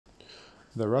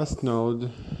The Rust node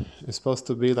is supposed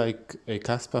to be like a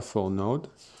Caspa full node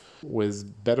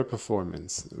with better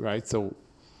performance, right? So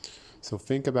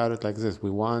think about it like this. We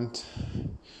want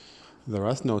the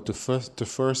Rust node to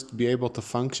first be able to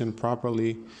function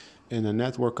properly in a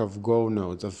network of Go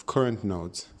nodes, of current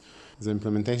nodes. The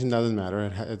implementation doesn't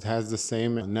matter. It has the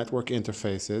same network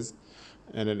interfaces,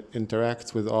 and it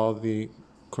interacts with all the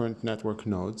current network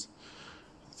nodes.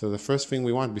 So the first thing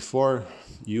we want before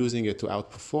using it to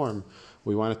outperform,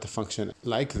 we want it to function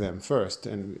like them first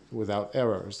and without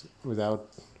errors, without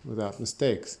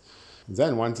mistakes.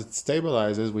 Then once it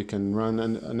stabilizes, we can run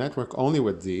a network only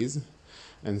with these.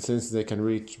 And since they can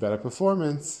reach better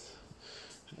performance,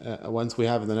 once we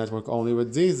have the network only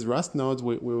with these Rust nodes,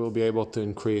 we will be able to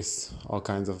increase all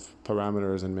kinds of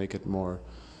parameters and make it more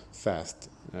fast,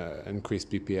 increase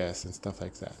BPS and stuff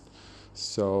like that.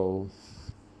 So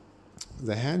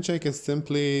the handshake is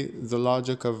simply the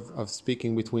logic of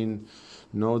speaking between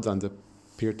nodes on the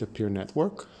peer-to-peer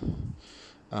network.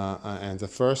 And the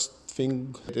first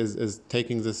thing is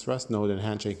taking this Rust node and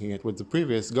handshaking it with the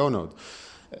previous Go node.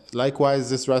 Likewise,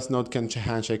 this Rust node can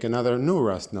handshake another new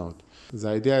Rust node. The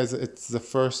idea is it's the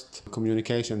first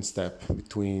communication step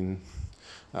between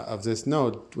of this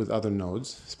node with other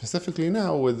nodes, specifically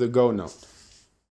now with the Go node.